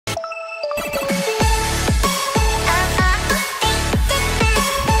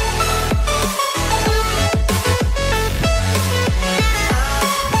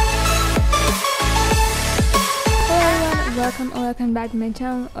welcome back to my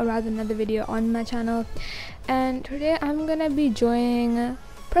channel, or rather another video on my channel. And today I'm gonna be joining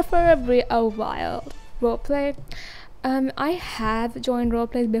preferably a wild roleplay. I have joined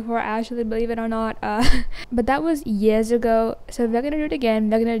roleplays before, actually, believe it or not, but that was years ago. So we're gonna do it again.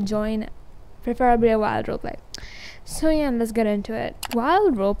 We're gonna join preferably a wild roleplay. So yeah, let's get into it.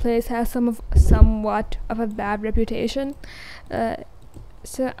 Wild roleplays have somewhat of a bad reputation.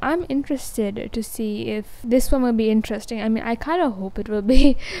 So I'm interested to see if this one will be interesting. I mean, I kind of hope it will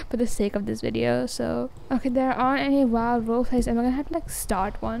be for the sake of this video. So okay, there aren't any wild roleplays, and we're gonna have to like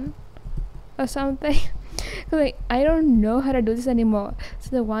start one or something. Cause like I don't know how to do this anymore.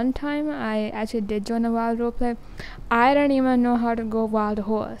 So the one time I actually did join a wild roleplay, I don't even know how to go wild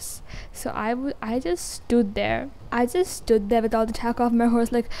horse. So I just stood there. I just stood there with all the tack off my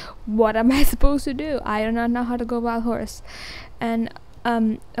horse. Like, what am I supposed to do? I do not know how to go wild horse. And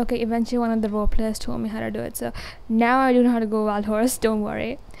okay, eventually one of the role players told me how to do it, so now I do know how to go wild horse. Don't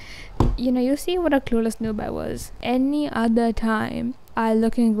worry. You know, you see what a clueless noob I was. Any other time I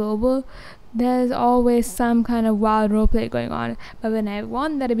look in global, there's always some kind of wild roleplay going on, but when I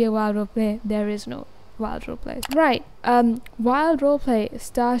want there to be a wild roleplay, there is no wild roleplay. Right, wild roleplay,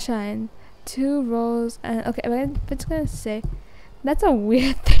 starshine, 2 roles, and okay, I'm just gonna say that's a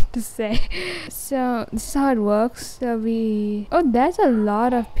weird thing to say. So this is how it works. So oh, there's a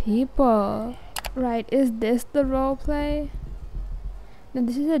lot of people. Right, is this the role play? No,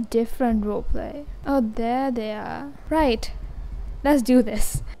 this is a different role play. Oh, there they are. Right, let's do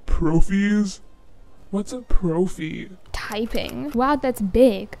this. Profies? What's a profi? Typing. Wow, that's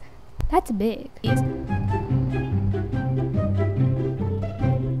big. That's big.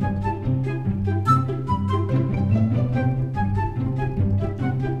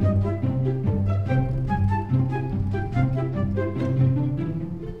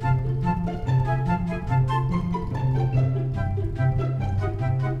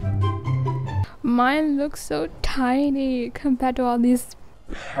 Mine looks so tiny compared to all these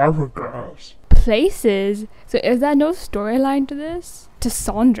Paragraphs. places. So is there no storyline to this? To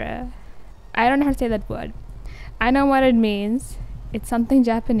Sandra. I don't know how to say that word. I know what it means. It's something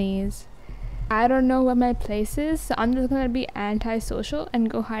Japanese. I don't know what my place is, so I'm just gonna be antisocial and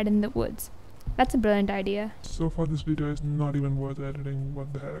go hide in the woods. That's a brilliant idea. So far this video is not even worth editing.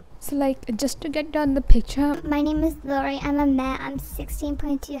 What the heck? So like, just to get down the picture. My name is Slowrain. I'm a mare. I'm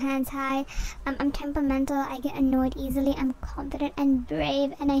 16.2 hands high. I'm temperamental. I get annoyed easily. I'm confident and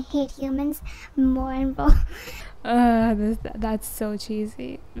brave, and I hate humans more and more. That's so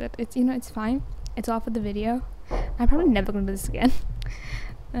cheesy. But it's, you know, it's fine. It's all for the video. I'm probably never gonna do this again.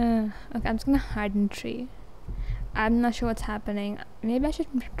 Okay, I'm just gonna hide in a tree. I'm not sure what's happening. Maybe I should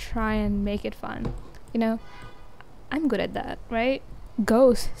try and make it fun. You know, I'm good at that, right?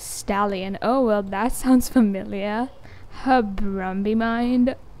 Ghost stallion. Oh well, that sounds familiar. Her Brumby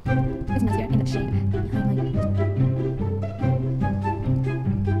mind. It's not here in the shade.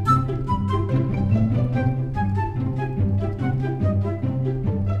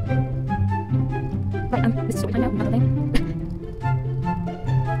 Right, this is what I know, another thing.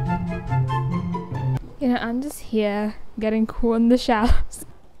 You know, I'm just here getting cool in the shadows.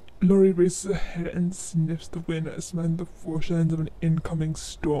 Lori raises her head and sniffs the wind, smelling the foreshadowings of an incoming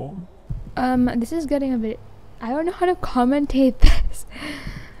storm. This is getting a bit... I don't know how to commentate this.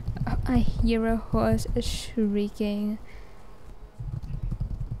 I hear a horse shrieking.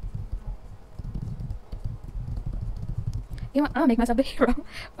 You know what? I'll make myself the hero.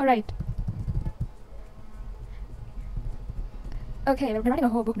 Alright. Okay, we're writing a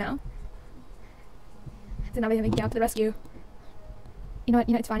whole book now. So now we're gonna get out to the rescue. You know what?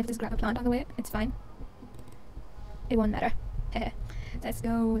 It's fine if I just grab a plant on the way. It's fine. It won't matter. Let's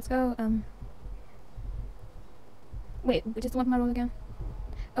go. Let's go. Wait, which is the one from my role again?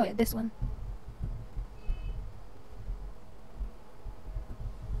 Oh yeah, this one.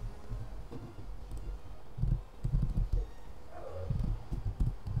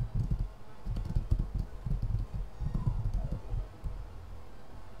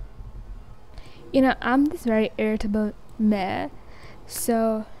 You know, I'm this very irritable mare,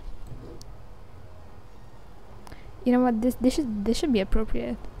 so you know what, this should be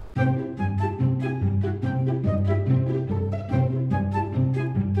appropriate.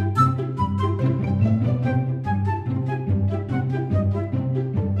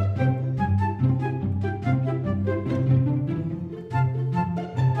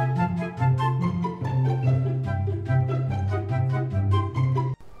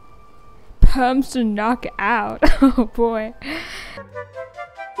 Perms to knock out. Oh boy.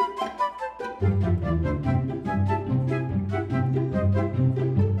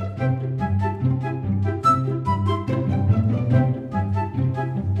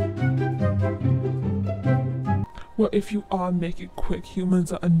 Well, if you are, make it quick.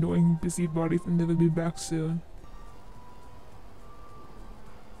 Humans are annoying busybodies and they will be back soon.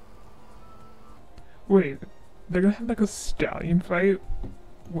 Wait, they're gonna have like a stallion fight?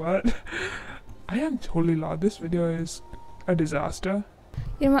 What? I am totally lost. This video is a disaster.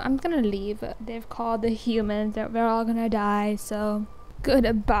 You know what, I'm gonna leave. They've called the humans that we're all gonna die, so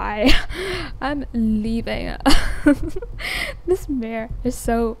goodbye. I'm leaving. This mare is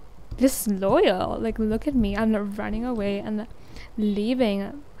so disloyal. Like, look at me. I'm running away and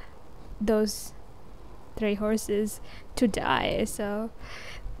leaving those 3 horses to die. So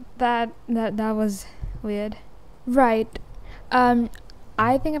that was weird. Right.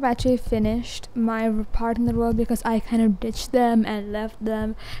 I think I've actually finished my part in the world because I kind of ditched them and left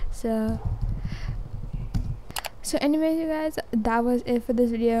them. So anyways, you guys, that was it for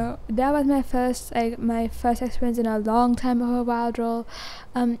this video. That was my first experience in a long time of a wild role.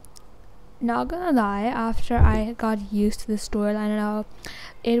 Not gonna lie, after I got used to the storyline and all,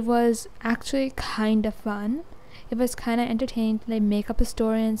 it was actually kind of fun. It was kind of entertaining to like make up a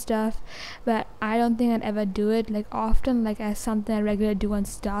story and stuff, but I don't think I'd ever do it like often, like as something I regularly do on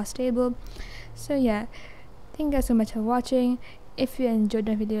Star Stable. So yeah, thank you guys so much for watching. If you enjoyed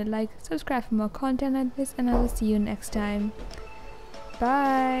my video, like, subscribe for more content like this, and I will see you next time.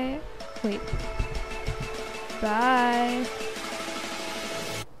 Bye. Wait. Bye.